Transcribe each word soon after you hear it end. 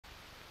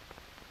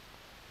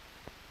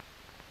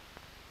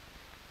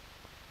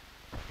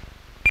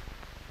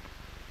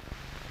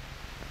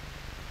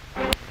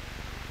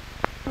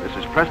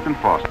Preston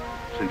Foster.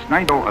 Since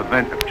 19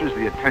 event captures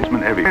the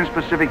attention every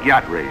Trans-Pacific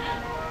yacht race.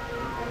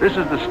 This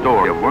is the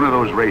story of one of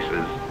those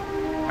races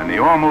and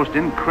the almost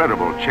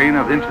incredible chain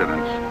of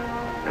incidents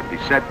that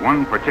beset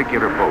one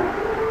particular boat.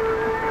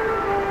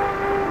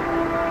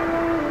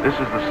 This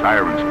is the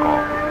siren's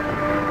call.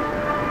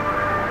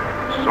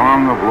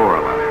 Song of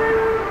Lorelei.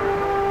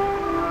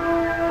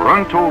 For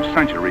untold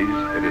centuries,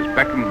 it has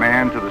beckoned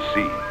man to the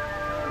sea.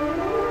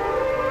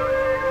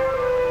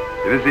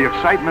 It is the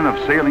excitement of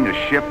sailing a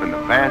ship in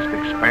the vast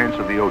expanse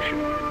of the ocean.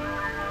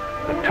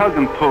 The tug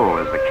and pull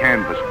as the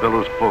canvas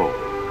billows full.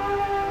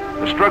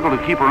 The struggle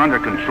to keep her under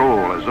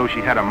control as though she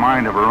had a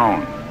mind of her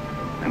own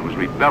and was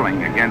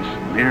rebelling against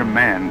mere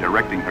man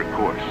directing her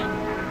course.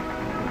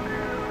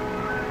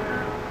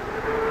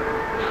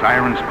 The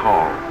siren's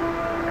call.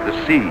 The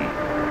sea,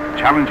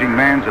 challenging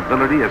man's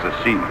ability as a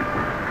seaman.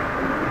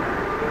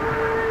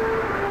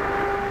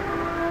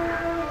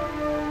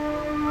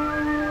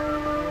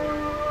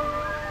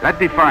 That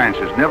defiance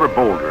is never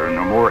bolder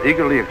nor more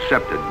eagerly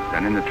accepted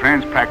than in the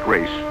Transpac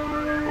race,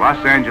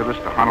 Los Angeles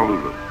to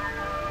Honolulu.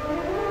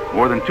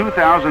 More than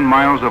 2,000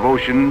 miles of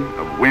ocean,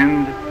 of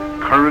wind,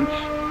 currents,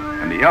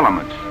 and the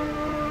elements,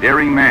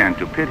 daring man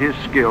to pit his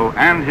skill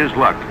and his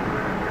luck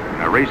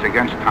in a race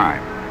against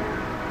time.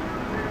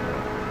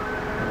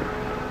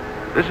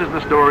 This is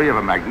the story of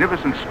a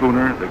magnificent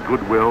schooner, the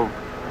Goodwill,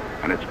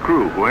 and its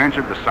crew who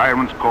answered the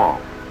siren's call,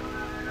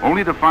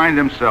 only to find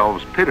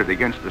themselves pitted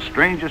against the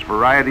strangest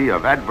variety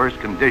of adverse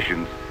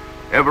conditions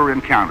ever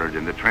encountered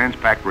in the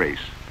Transpac race.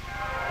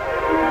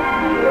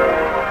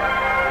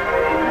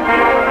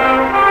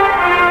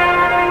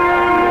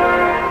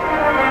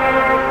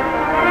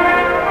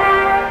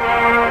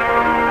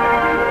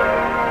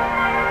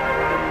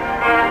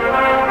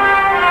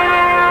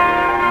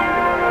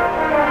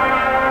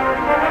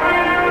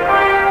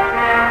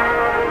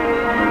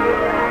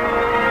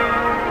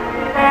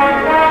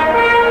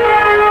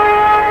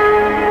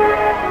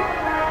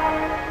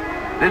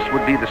 This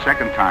would be the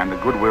second time the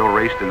Goodwill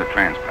raced in the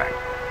Transpac.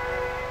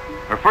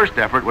 Her first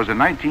effort was in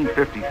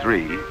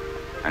 1953,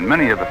 and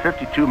many of the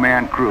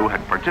 52-man crew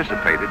had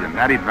participated in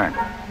that event.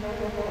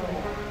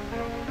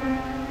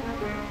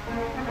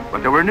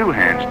 But there were new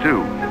hands,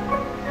 too.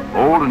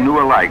 Old and new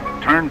alike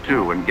turned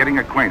to and getting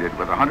acquainted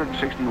with a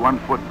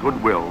 161-foot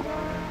Goodwill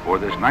for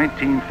this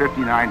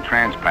 1959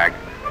 Transpac,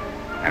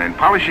 and in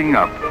polishing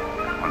up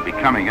on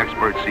becoming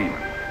expert seamen.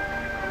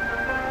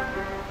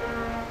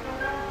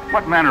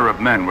 What manner of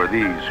men were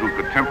these who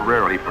could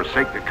temporarily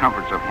forsake the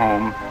comforts of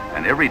home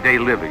and everyday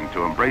living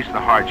to embrace the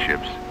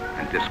hardships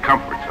and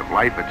discomforts of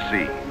life at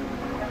sea?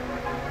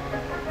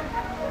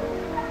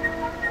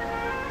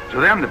 To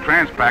them, the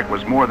Transpac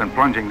was more than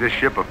plunging this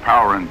ship of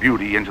power and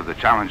beauty into the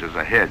challenges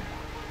ahead.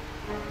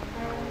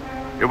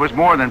 It was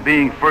more than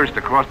being first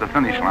across the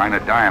finish line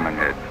at Diamond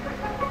Head.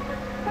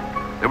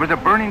 There was a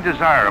burning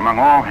desire among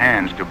all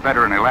hands to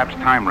better an elapsed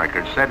time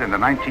record set in the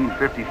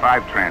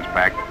 1955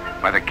 Transpac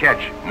by the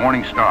ketch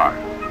Morning Star.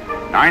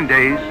 9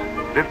 days,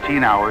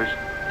 15 hours,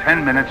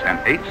 10 minutes, and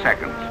 8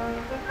 seconds.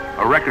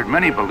 A record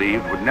many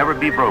believed would never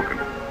be broken.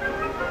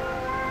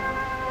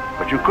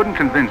 But you couldn't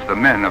convince the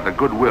men of the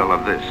Goodwill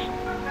of this.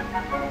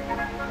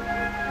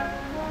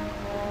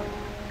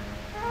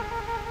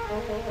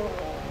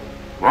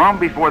 Long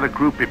before the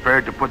crew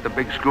prepared to put the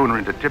big schooner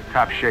into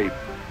tip-top shape,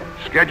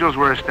 schedules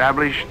were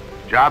established,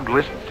 job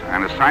lists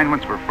and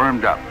assignments were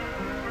firmed up.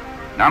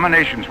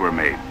 Nominations were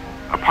made.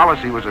 A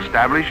policy was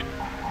established,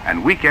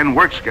 and weekend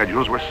work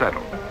schedules were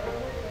settled.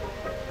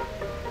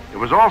 It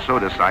was also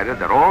decided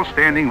that all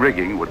standing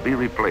rigging would be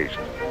replaced.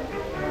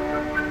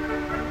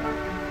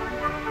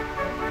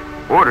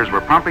 Orders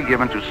were promptly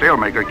given to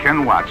sailmaker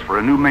Ken Watts for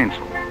a new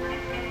mainsail.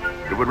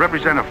 It would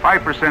represent a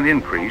 5%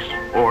 increase,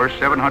 or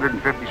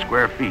 750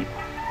 square feet,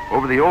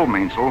 over the old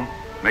mainsail,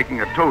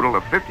 making a total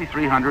of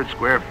 5,300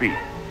 square feet.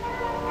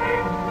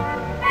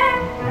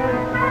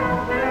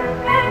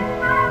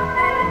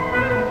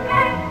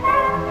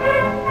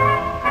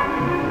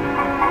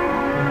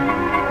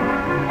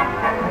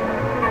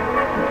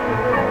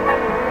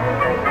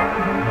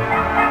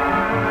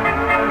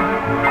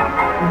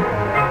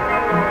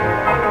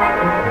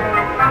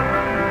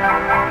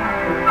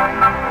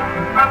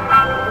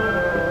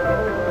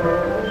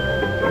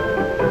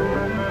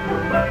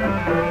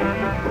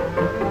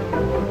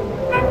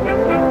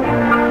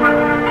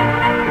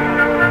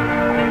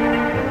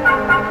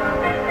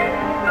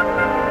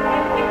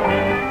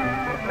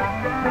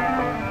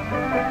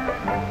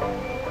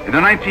 In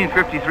the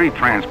 1953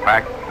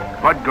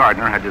 Transpac, Bud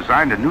Gardner had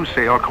designed a new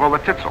sail called the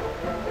Titzel.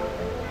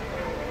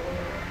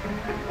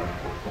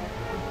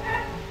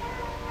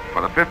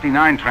 For the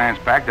 59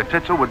 Transpac, the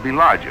Titzel would be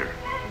larger.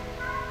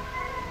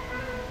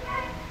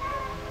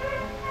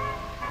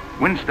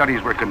 Wind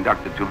studies were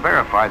conducted to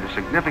verify the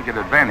significant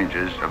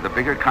advantages of the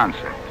bigger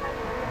concept.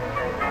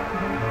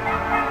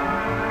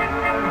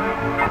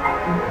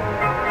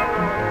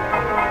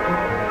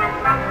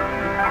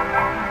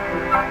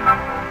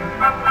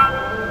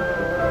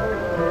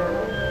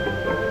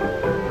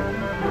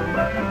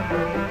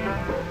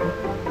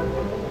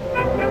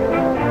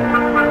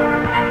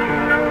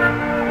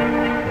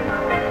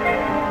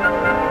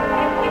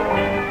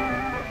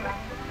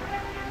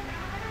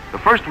 The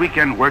first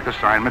weekend work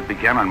assignment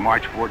began on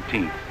March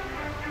 14th,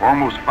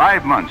 almost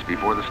 5 months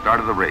before the start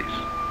of the race.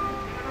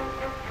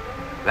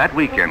 That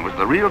weekend was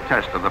the real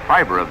test of the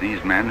fiber of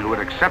these men who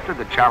had accepted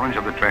the challenge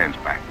of the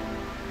Transpac.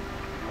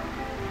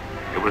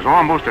 It was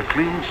almost a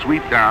clean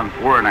sweep down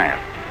fore and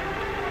aft.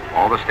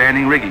 All the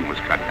standing rigging was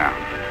cut down.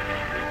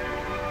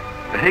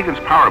 The Higgins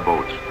power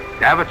boats,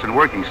 davits, and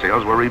working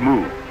sails were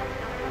removed.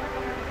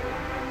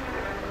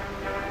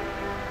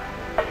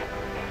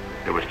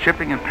 There was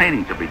chipping and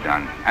painting to be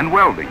done, and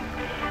welding,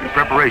 in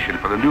preparation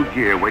for the new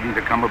gear waiting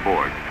to come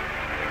aboard.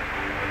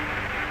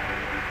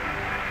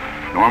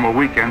 Normal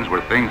weekends were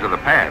things of the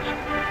past,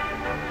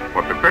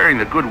 but preparing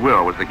the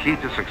Goodwill was the key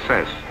to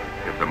success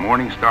if the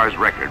Morning Star's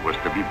record was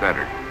to be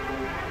bettered.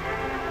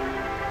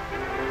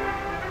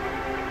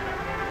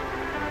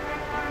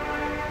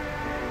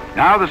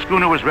 Now the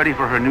schooner was ready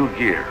for her new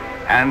gear,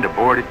 and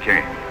aboard it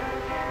came.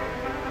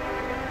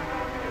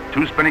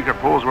 2 spinnaker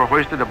poles were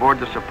hoisted aboard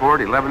to support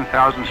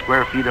 11,000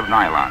 square feet of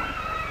nylon.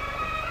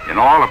 In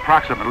all,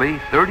 approximately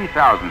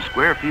 30,000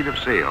 square feet of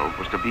sail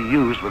was to be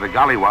used, with the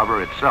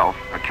Gollywobber itself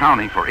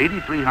accounting for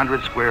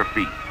 8,300 square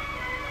feet.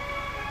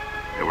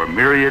 There were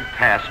myriad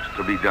tasks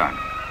to be done.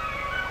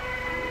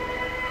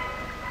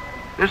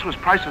 This was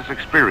priceless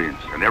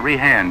experience, and every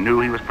hand knew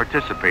he was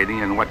participating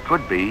in what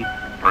could be,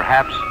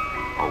 perhaps,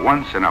 a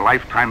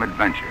once-in-a-lifetime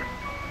adventure.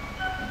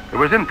 There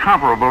was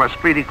incomparable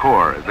esprit de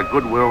corps as the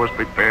Goodwill was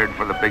prepared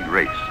for the big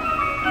race.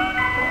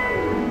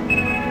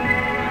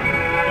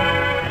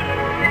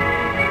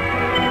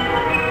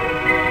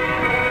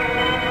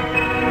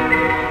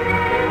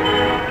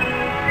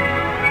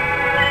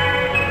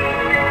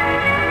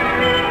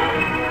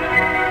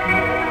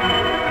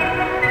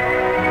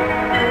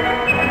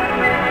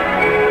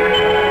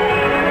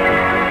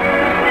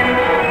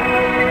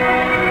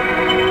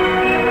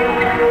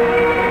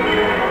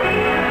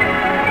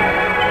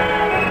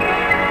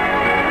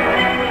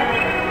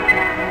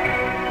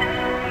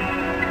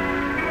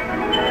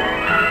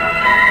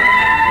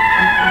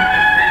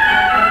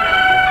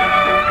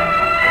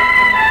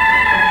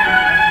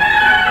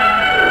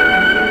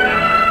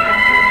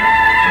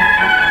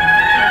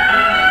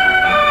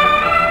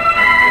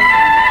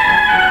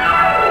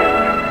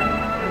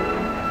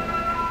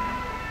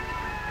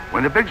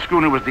 When the big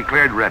schooner was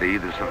declared ready,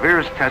 the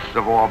severest tests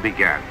of all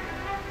began.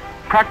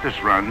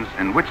 Practice runs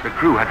in which the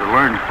crew had to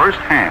learn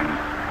firsthand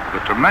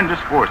the tremendous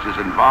forces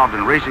involved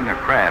in racing a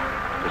craft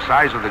the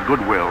size of the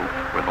Goodwill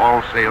with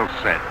all sails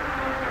set.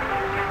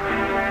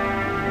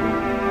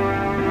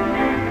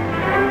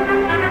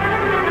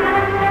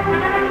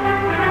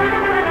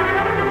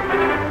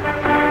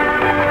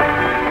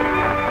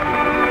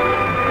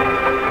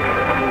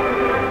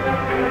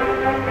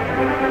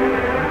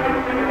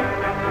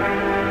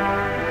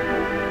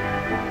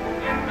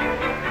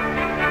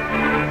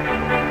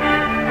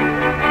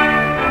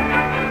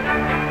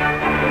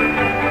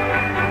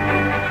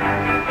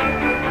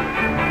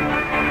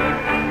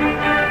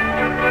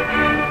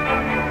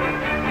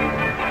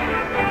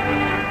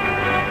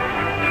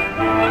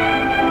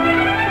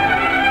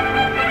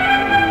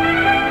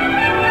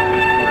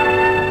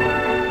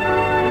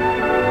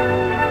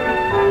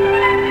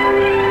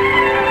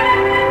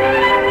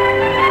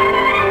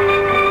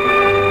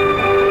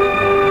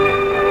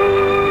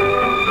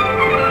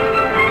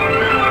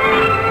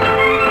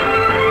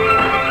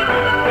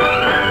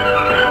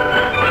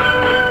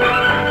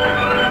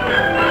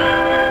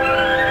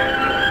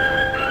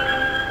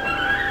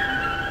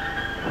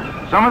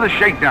 Some of the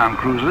shakedown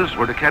cruises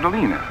were to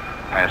Catalina,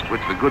 past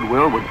which the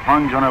Goodwill would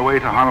plunge on her way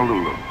to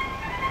Honolulu.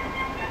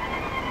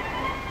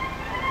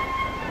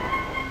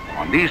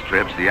 On these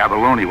trips, the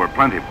abalone were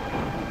plentiful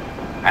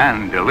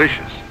and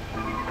delicious.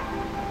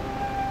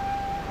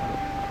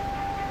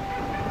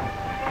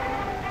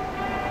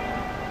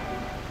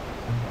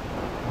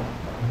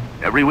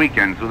 Every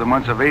weekend through the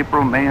months of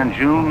April, May, and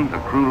June, the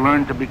crew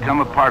learned to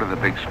become a part of the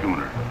big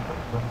schooner,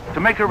 to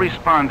make her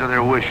respond to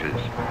their wishes,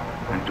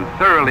 and to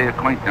thoroughly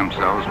acquaint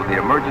themselves with the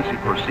emergency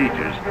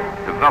procedures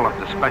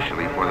developed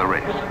especially for the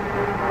race.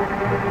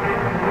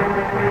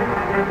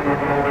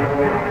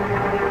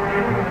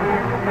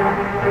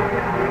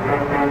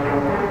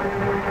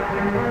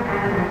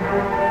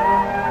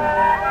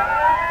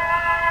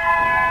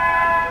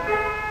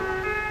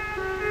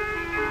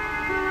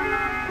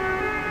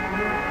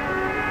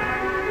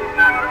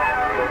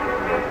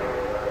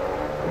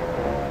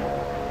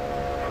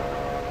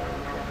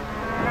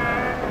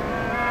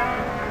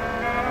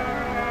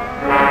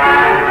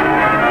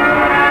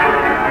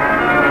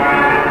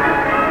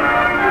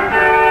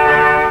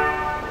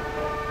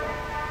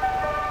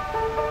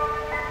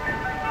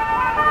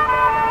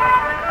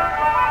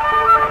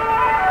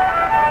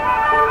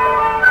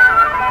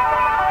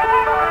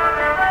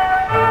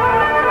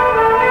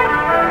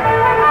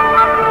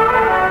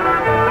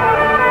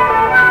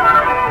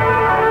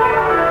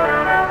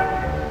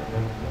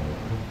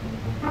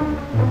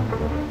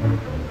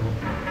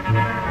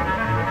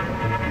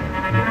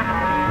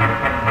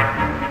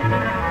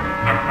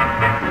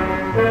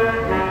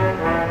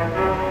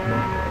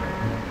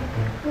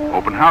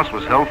 Open house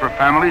was held for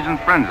families and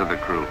friends of the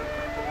crew.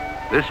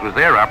 This was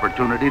their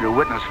opportunity to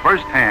witness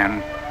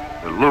firsthand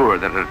the lure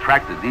that had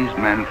attracted these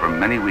men for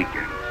many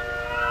weekends.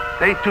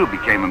 They too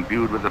became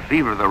imbued with the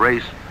fever of the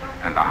race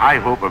and the high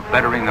hope of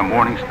bettering the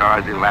Morning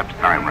Star's elapsed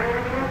time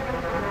record.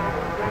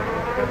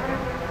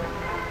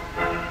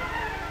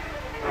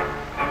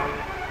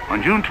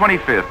 On June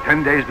 25th,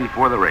 10 days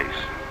before the race,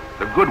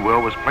 the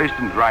Goodwill was placed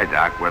in dry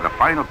dock where the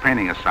final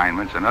painting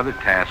assignments and other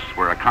tasks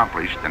were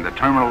accomplished in the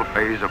terminal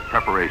phase of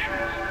preparations.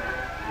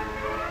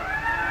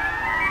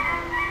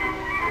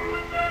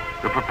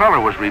 The propeller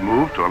was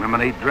removed to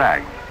eliminate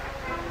drag.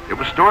 It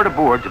was stored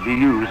aboard to be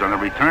used on a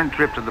return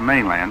trip to the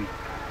mainland,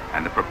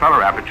 and the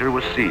propeller aperture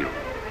was sealed.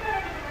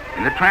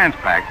 In the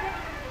Transpac,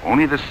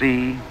 only the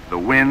sea, the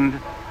wind,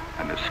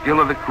 and the skill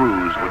of the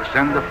crews would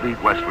send the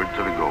fleet westward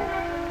to the goal.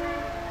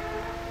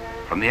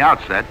 From the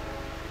outset,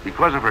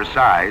 because of her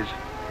size,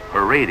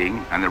 her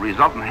rating, and the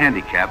resultant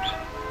handicaps,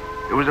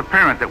 it was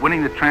apparent that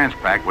winning the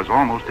Transpac was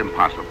almost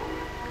impossible.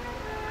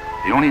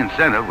 The only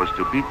incentive was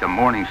to beat the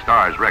Morning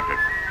Star's record.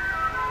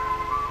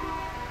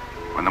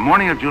 On the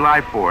morning of July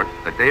 4th,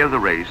 the day of the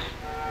race,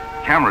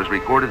 cameras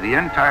recorded the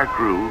entire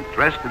crew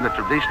dressed in the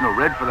traditional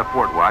red for the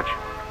port watch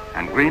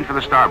and green for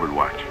the starboard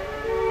watch.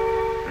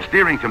 The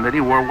steering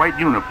committee wore white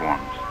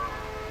uniforms,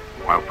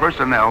 while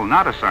personnel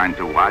not assigned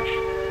to watch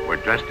were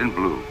dressed in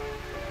blue.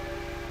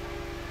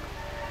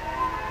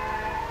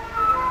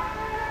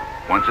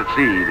 Once at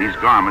sea, these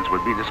garments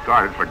would be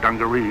discarded for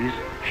dungarees,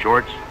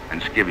 shorts,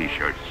 and skivvy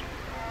shirts.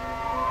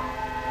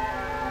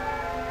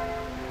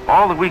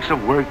 All the weeks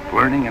of work,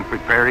 learning, and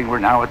preparing were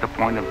now at the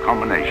point of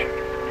culmination.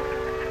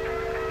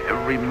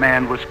 Every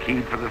man was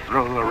keyed for the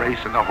thrill of the race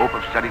and the hope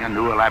of setting a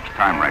new elapsed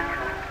time record.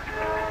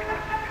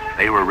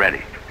 They were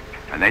ready,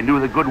 and they knew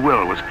the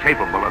Goodwill was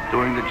capable of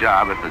doing the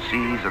job if the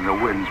seas and the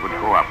winds would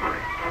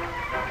cooperate.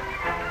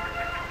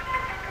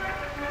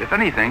 If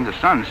anything, the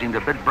sun seemed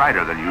a bit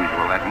brighter than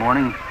usual that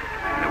morning,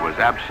 and there was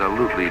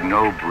absolutely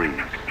no breeze.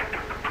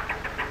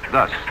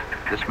 Thus,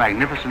 this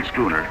magnificent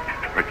schooner,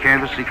 her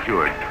canvas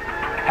secured,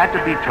 had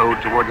to be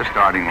towed toward the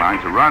starting line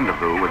to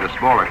rendezvous with the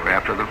smaller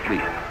craft of the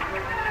fleet.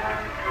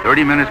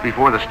 30 minutes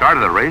before the start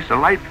of the race, a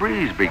light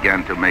breeze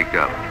began to make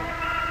up.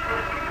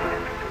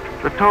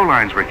 The tow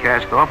lines were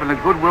cast off and the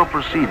Goodwill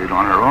proceeded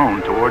on her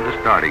own toward the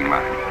starting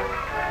line.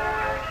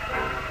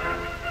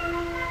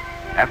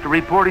 After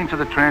reporting to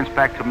the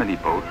Transpac committee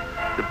boat,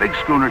 the big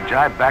schooner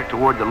jibed back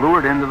toward the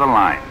leeward end of the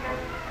line.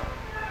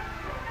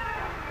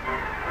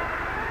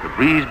 The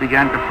breeze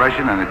began to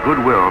freshen and the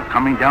Goodwill,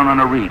 coming down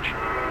on a reach,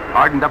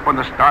 hardened up on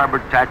the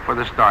starboard tack for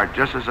the start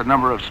just as a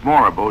number of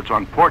smaller boats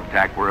on port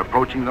tack were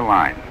approaching the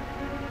line.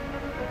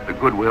 The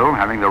Goodwill,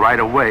 having the right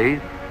of way,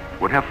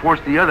 would have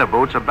forced the other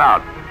boats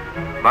about.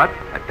 But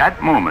at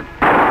that moment,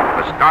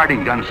 the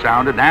starting gun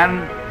sounded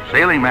and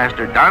Sailing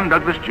Master Don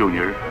Douglas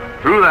Jr.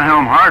 threw the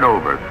helm hard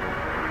over,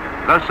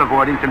 thus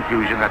avoiding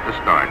confusion at the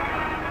start.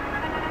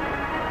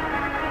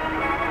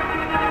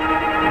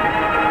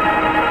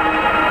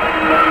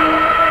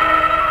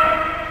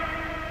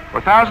 For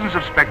thousands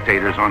of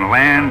spectators on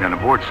land and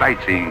aboard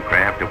sightseeing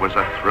craft, it was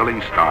a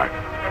thrilling start,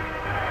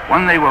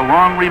 one they will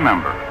long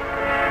remember.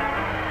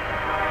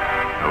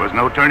 There was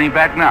no turning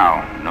back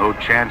now, no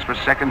chance for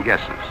second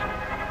guesses.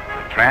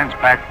 The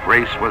Transpac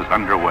race was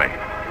underway.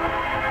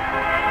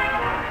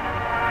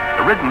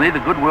 Originally, the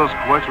Goodwill's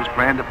course was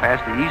planned to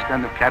pass the east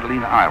end of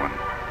Catalina Island,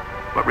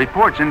 but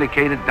reports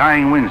indicated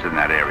dying winds in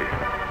that area.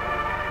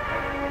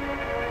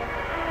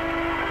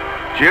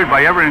 Cheered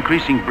by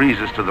ever-increasing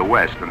breezes to the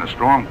west and the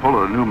strong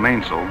pull of the new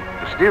mainsail,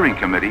 the steering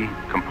committee,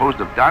 composed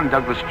of Don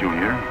Douglas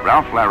Jr.,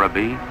 Ralph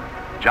Larrabee,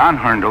 John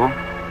Herndl,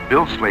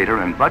 Bill Slater,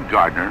 and Bud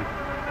Gardner,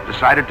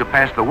 decided to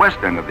pass the west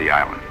end of the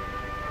island.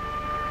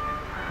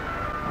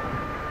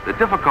 The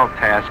difficult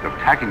task of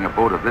tacking a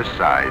boat of this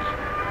size,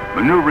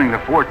 maneuvering the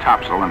fore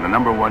topsail and the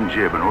number 1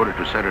 jib in order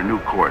to set a new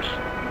course,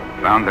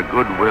 found the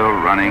Goodwill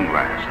running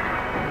last.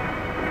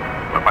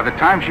 But by the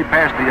time she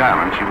passed the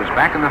island, she was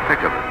back in the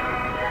thick of it.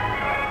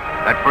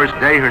 That first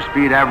day, her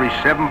speed averaged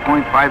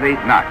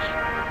 7.58 knots.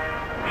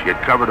 She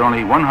had covered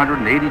only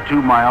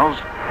 182 miles,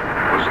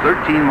 was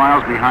 13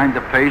 miles behind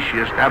the pace she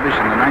established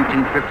in the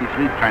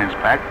 1953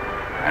 Transpac,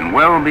 and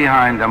well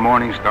behind the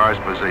Morning Star's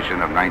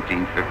position of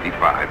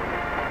 1955.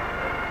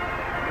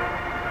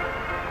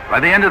 By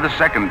the end of the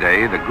second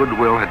day, the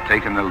Goodwill had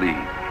taken the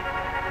lead.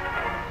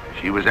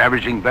 She was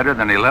averaging better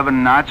than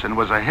 11 knots and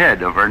was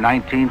ahead of her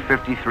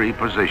 1953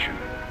 position.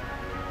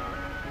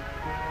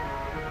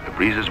 The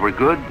breezes were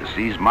good, the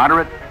seas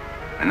moderate,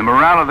 and the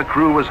morale of the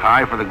crew was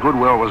high, for the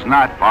Goodwill was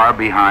not far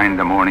behind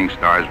the Morning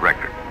Star's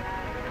record.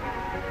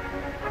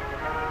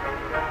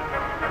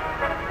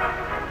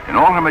 In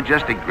all her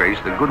majestic grace,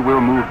 the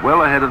Goodwill moved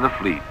well ahead of the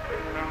fleet.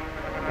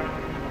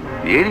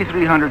 The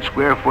 8,300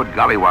 square foot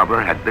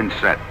gollywobbler had been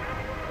set.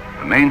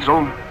 The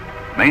mainsail,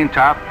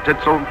 maintop,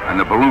 titsail, and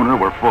the ballooner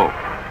were full.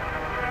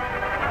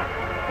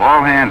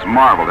 All hands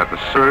marveled at the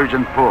surge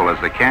and pull as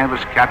the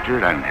canvas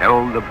captured and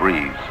held the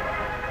breeze.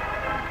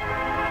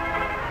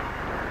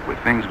 With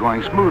things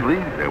going smoothly,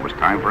 there was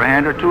time for a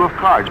hand or two of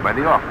cards by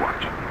the off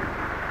watch.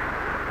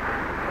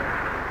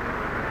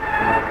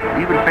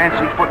 even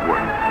fancy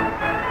footwork,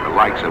 the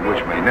likes of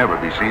which may never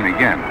be seen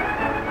again.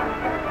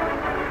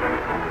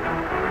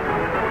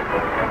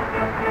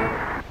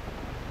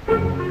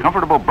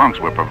 Comfortable bunks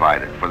were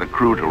provided for the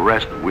crew to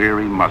rest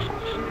weary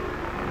muscles.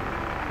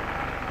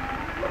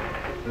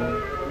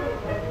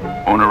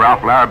 Owner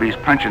Ralph Larrabee's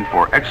penchant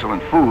for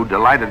excellent food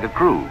delighted the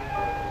crew.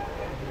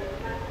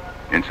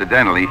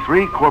 Incidentally,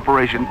 3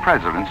 corporation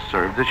presidents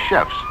served as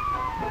chefs.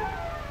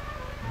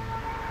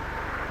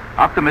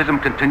 Optimism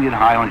continued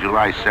high on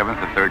July 7th,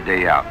 the 3rd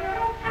day out.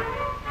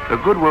 The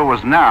Goodwill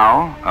was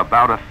now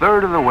about a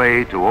third of the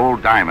way to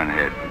Old Diamond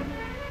Head.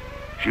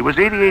 She was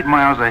 88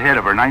 miles ahead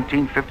of her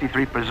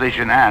 1953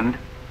 position and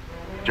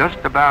just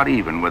about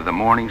even with the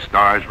Morning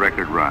Star's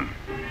record run.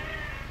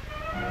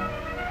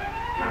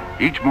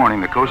 Each morning,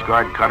 the Coast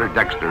Guard cutter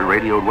Dexter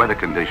radioed weather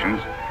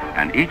conditions,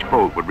 and each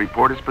boat would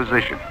report its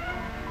position.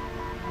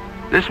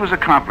 This was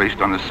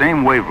accomplished on the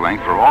same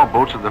wavelength for all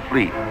boats of the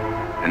fleet,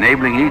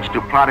 enabling each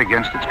to plot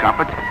against its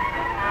competition.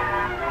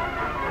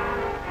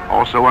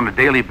 Also on a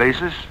daily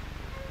basis,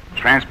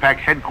 Transpac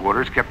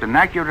headquarters kept an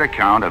accurate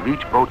account of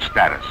each boat's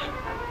status.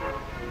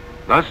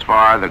 Thus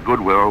far, the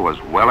Goodwill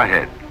was well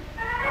ahead.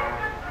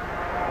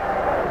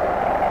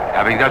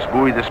 Having thus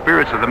buoyed the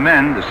spirits of the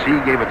men, the sea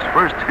gave its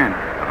first hint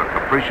of a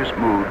capricious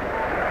mood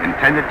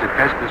intended to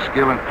test the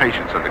skill and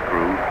patience of the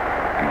crew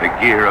and the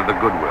gear of the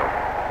Goodwill.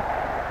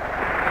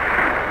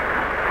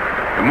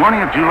 The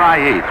morning of July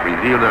 8th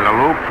revealed that a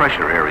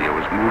low-pressure area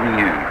was moving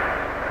in.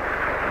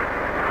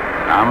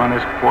 An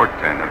ominous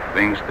portent of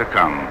things to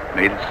come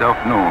made itself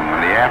known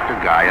when the after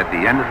guy at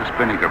the end of the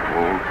spinnaker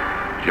pole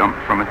jumped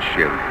from its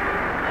shiv.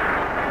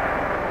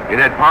 It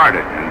had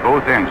parted, and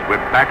both ends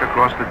whipped back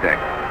across the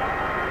deck.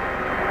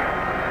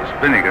 The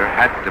spinnaker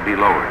had to be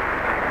lowered,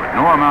 but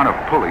no amount of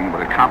pulling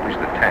would accomplish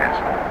the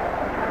task.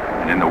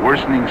 And in the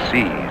worsening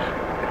seas,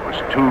 it was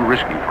too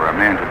risky for a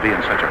man to be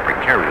in such a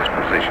precarious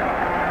position.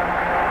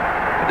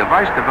 A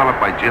device developed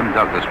by Jim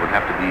Douglas would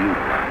have to be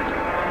utilized.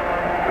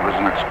 It was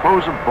an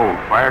explosive bolt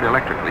fired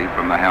electrically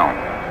from the helm.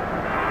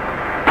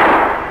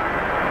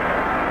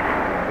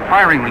 The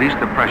firing released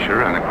the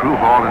pressure, and the crew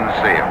hauled in the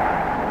sail.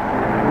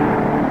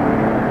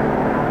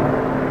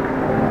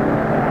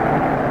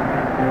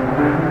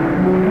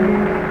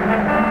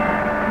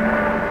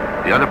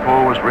 The other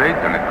pole was rigged,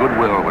 and the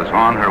Goodwill was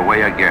on her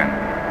way again.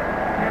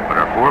 But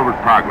her forward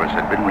progress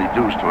had been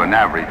reduced to an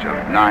average of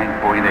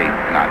 9.8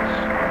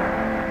 knots.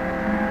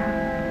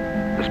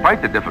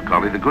 Despite the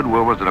difficulty, the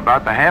Goodwill was at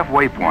about the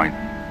halfway point,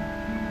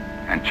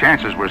 and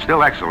chances were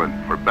still excellent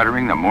for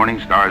bettering the Morning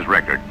Star's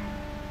record.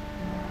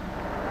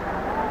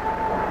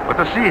 But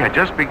the sea had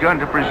just begun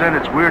to present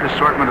its weird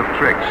assortment of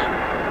tricks.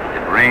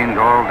 It rained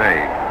all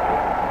day.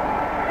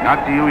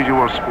 Not the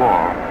usual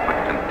squall, but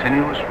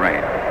continuous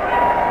rain.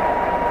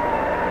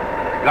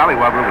 The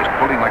Gollywobber was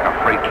pulling like a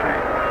freight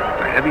train.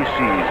 The heavy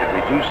seas had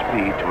reduced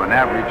speed to an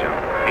average of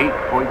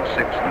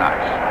 8.6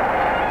 knots.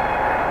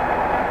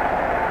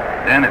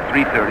 Then at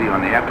 3:30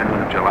 on the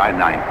afternoon of July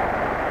 9th,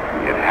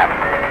 it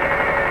happened.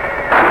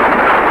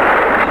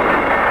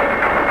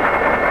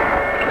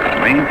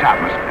 The main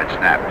topmast had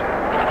snapped.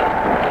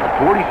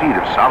 40 feet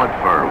of solid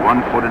fur,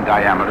 1 foot in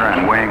diameter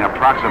and weighing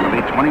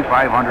approximately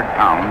 2,500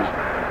 pounds,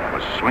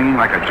 was swinging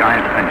like a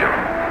giant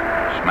pendulum,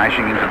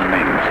 smashing into the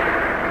mainmast,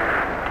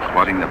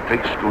 causing the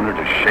big schooner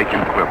to shake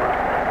and quiver.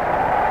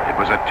 It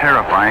was a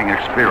terrifying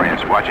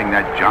experience watching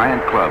that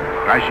giant club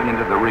crashing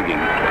into the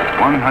rigging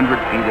 100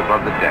 feet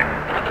above the deck.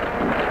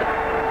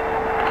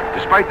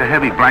 Despite the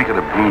heavy blanket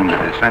of gloom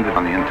that descended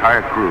on the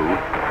entire crew,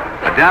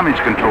 a damage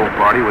control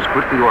party was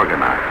quickly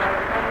organized.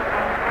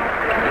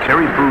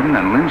 Terry Pruden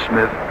and Lynn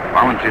Smith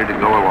volunteered to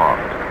go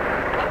aloft.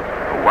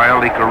 The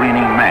wildly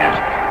careening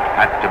mast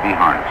had to be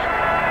harnessed.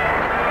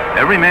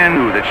 Every man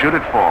knew that should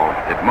it fall,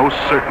 it most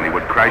certainly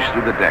would crash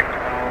through the deck.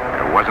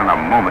 There wasn't a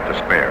moment to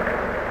spare.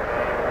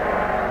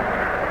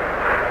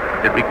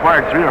 It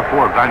required 3 or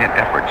 4 valiant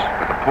efforts,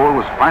 but the pole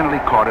was finally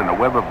caught in a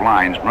web of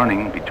lines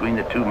running between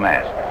the 2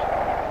 masts.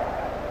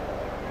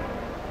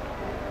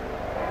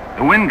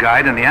 The wind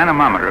guide and the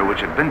anemometer,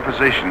 which had been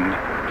positioned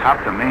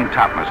atop the main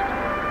topmast,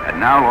 had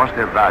now lost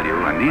their value,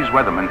 and these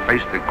weathermen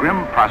faced the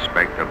grim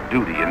prospect of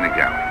duty in the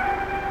galley.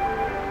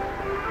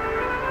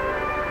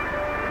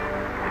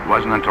 It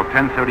wasn't until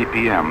 10:30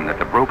 p.m. that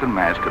the broken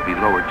mast could be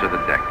lowered to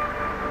the deck.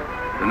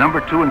 The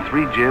number 2 and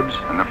 3 jibs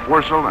and the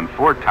foresail and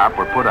foretop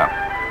were put up.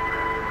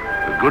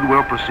 The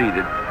Goodwill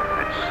proceeded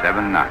at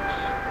 7 knots.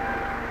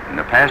 In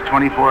the past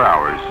 24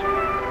 hours,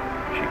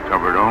 she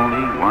covered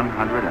only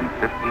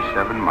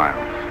 157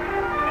 miles.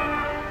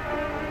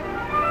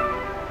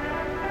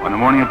 On the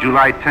morning of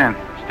July 10th,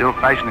 still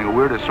fashioning a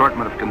weird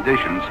assortment of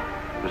conditions,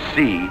 the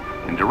sea,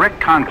 in direct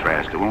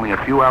contrast to only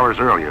a few hours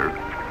earlier,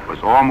 was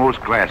almost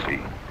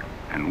glassy,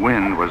 and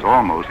wind was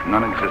almost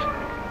non-existent.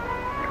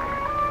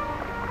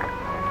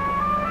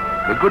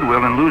 The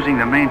Goodwill, in losing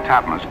the main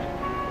topmast,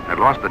 had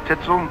lost the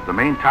titsail, the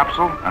main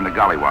topsail, and the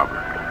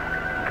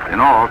Gollywobber. In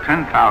all,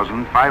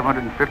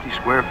 10,550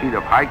 square feet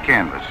of high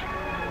canvas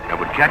that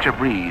would catch a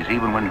breeze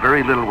even when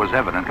very little was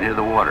evident near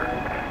the water.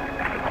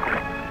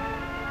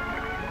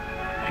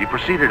 She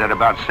proceeded at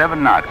about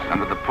 7 knots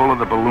under the pull of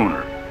the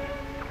ballooner.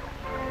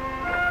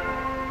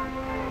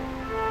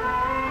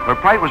 Her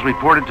plight was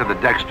reported to the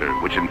Dexter,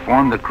 which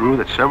informed the crew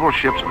that several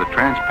ships of the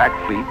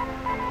Transpac fleet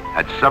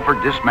had suffered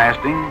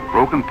dismasting,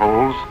 broken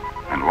poles,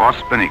 and lost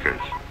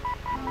spinnakers.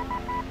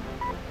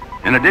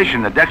 In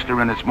addition, the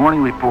Dexter in its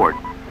morning report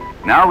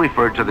now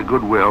referred to the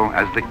Goodwill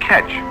as the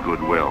Catch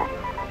Goodwill,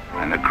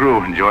 and the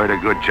crew enjoyed a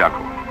good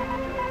chuckle.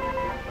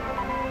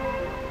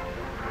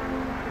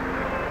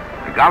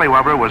 The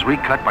Gollywobber was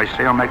recut by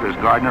sailmakers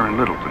Gardner and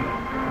Littleton,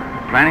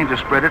 planning to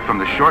spread it from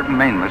the shortened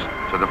mainmast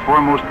to the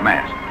foremost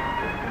mast.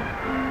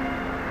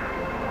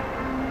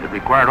 It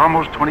required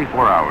almost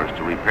 24 hours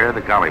to repair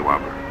the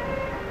Gollywobber,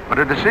 but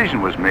a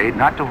decision was made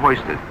not to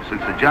hoist it,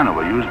 since the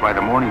Genoa used by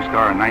the Morning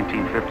Star in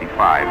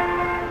 1955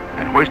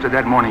 and hoisted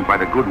that morning by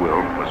the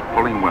Goodwill was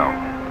pulling well.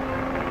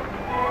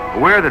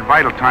 Aware that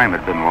vital time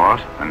had been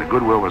lost and the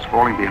Goodwill was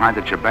falling behind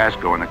the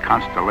Chubasco in the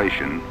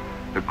Constellation,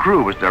 the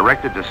crew was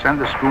directed to send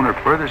the schooner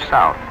further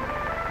south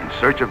in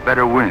search of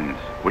better winds,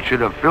 which should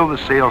have filled the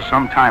sail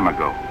some time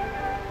ago.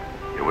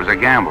 It was a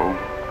gamble,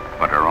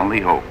 but our only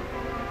hope.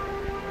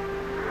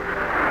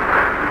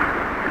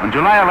 On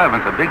July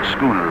 11th, a big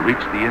schooner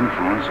reached the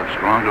influence of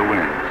stronger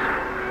winds.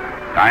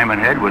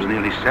 Diamond Head was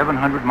nearly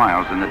 700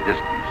 miles in the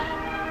distance.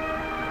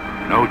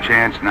 No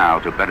chance now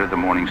to better the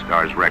Morning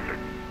Star's record.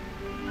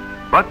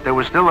 But there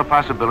was still a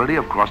possibility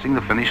of crossing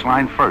the finish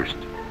line first.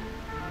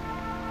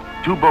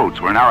 2 boats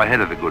were now ahead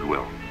of the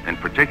Goodwill, in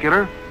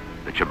particular,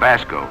 the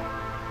Chubasco,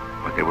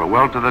 but they were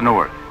well to the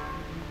north.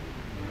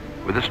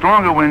 With the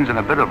stronger winds and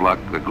a bit of luck,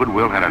 the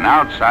Goodwill had an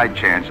outside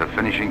chance of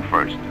finishing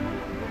first.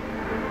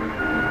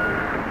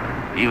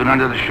 Even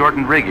under the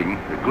shortened rigging,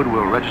 the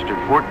Goodwill registered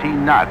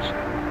 14 knots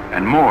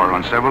and more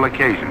on several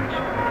occasions,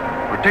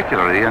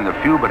 particularly in the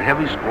few but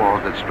heavy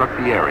squalls that struck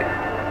the area.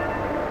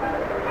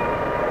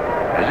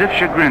 As if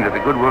chagrined at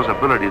the Goodwill's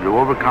ability to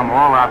overcome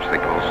all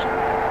obstacles,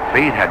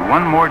 fate had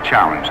one more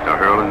challenge to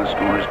hurl in the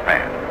schooner's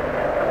path.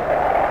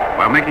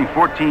 While making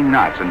 14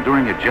 knots and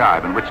during a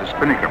job in which the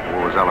spinnaker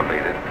pole was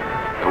elevated,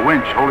 the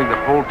winch holding the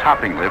pole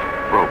topping lift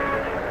broke.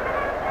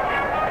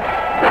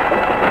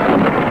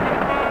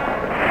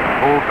 The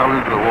pole fell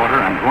into the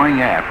water and, going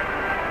aft,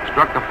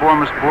 struck the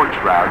foremast port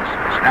shrouds,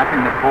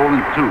 snapping the pole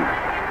in 2,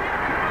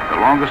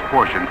 the longest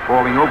portion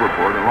falling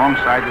overboard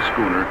alongside the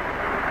schooner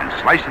and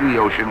slicing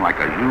the ocean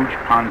like a huge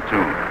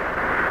pontoon.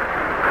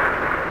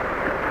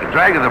 The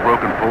drag of the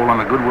broken pole on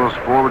the Goodwill's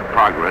forward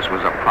progress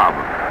was a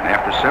problem, and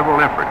after several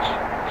efforts,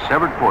 the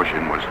severed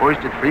portion was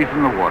hoisted free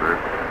from the water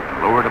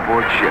and lowered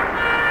aboard ship.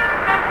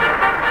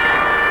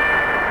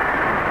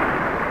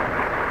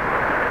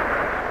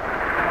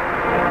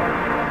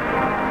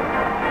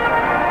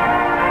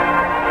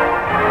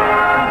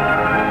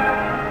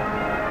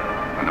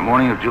 On the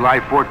morning of July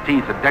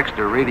 14th, the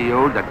Dexter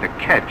radioed that the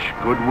Catch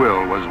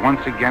Goodwill was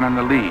once again in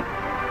the lead,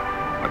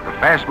 but the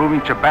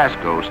fast-moving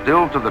Chubasco,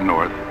 still to the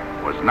north,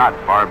 was not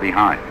far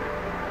behind.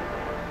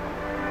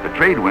 The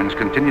trade winds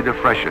continued to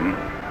freshen,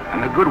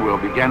 and the Goodwill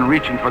began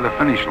reaching for the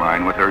finish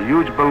line with her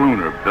huge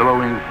ballooner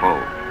billowing full.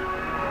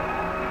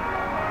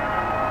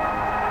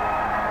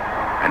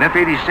 An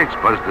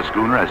F-86 buzzed the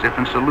schooner as if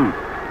in salute.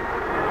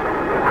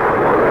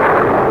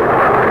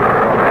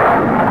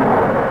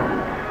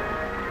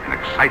 And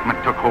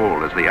excitement took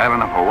hold as the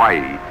island of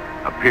Hawaii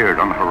appeared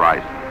on the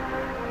horizon.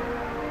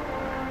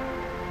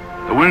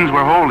 The winds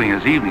were holding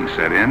as evening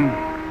set in.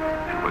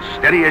 Was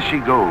steady as she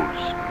goes,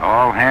 and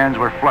all hands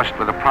were flushed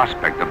with the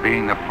prospect of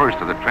being the first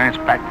of the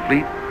Transpac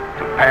fleet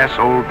to pass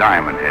old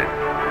Diamond Head.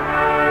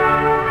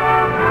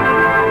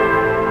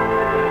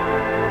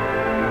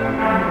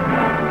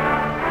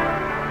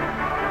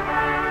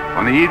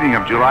 On the evening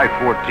of July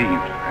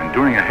 14th, and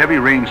during a heavy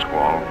rain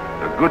squall,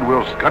 the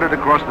Goodwill scudded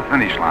across the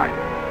finish line.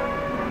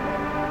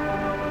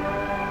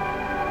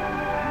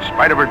 In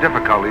spite of her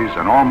difficulties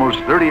and almost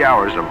 30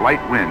 hours of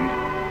light wind,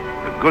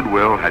 the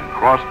Goodwill had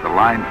crossed the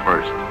line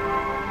first.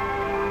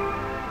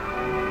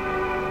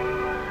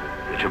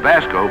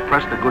 Chubasco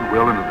pressed the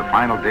Goodwill into the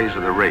final days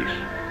of the race,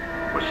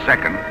 was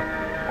second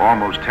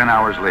almost 10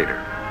 hours later.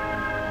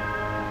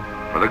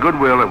 For the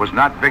Goodwill, it was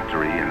not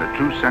victory in the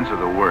true sense of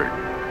the word.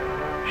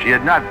 She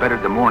had not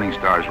bettered the Morning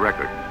Star's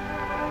record,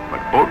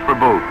 but boat for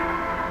boat,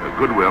 the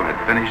Goodwill had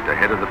finished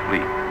ahead of the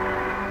fleet.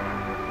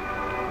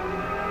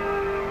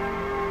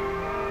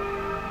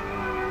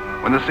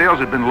 When the sails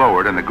had been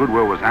lowered and the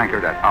Goodwill was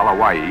anchored at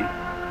Hawaii,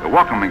 the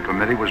welcoming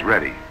committee was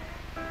ready.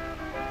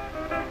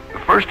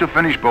 The first to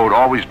finish boat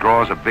always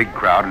draws a big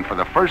crowd, and for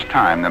the first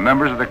time, the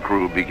members of the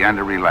crew began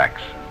to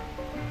relax.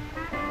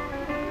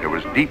 There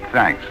was deep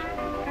thanks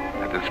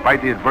that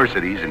despite the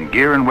adversities in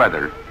gear and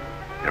weather,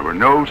 there were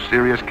no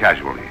serious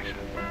casualties.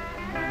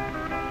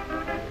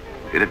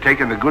 It had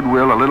taken the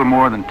Goodwill a little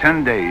more than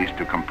 10 days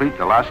to complete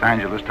the Los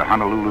Angeles to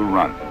Honolulu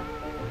run.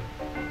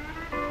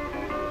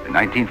 In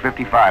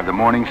 1955, the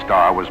Morning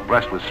Star was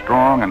blessed with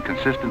strong and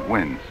consistent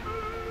winds,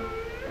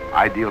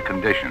 ideal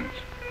conditions.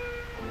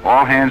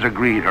 All hands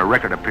agreed her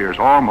record appears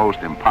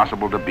almost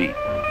impossible to beat.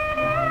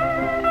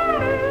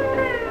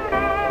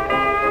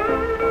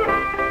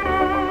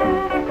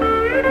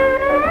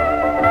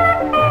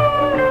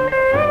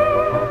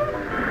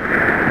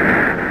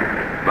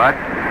 But,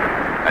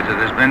 as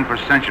it has been for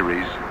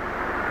centuries,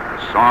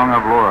 the song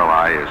of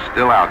Lorelei is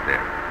still out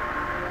there.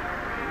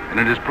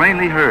 And it is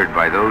plainly heard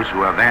by those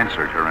who have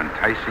answered her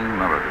enticing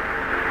melody.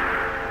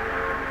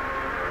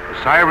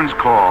 The siren's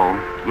call,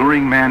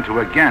 luring man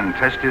to again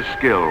test his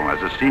skill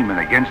as a seaman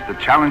against the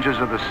challenges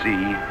of the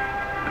sea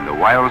and the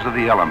wiles of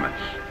the elements.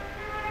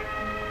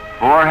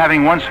 For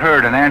having once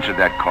heard and answered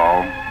that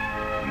call,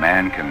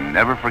 man can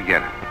never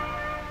forget it.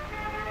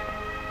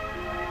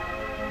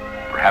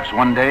 Perhaps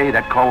one day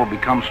that call will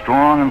become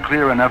strong and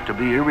clear enough to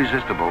be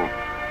irresistible,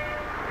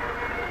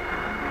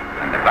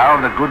 and the bow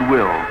of the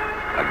Goodwill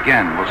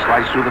again will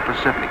slice through the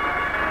Pacific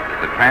as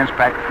the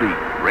Transpac fleet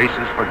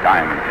races for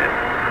Diamond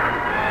Head.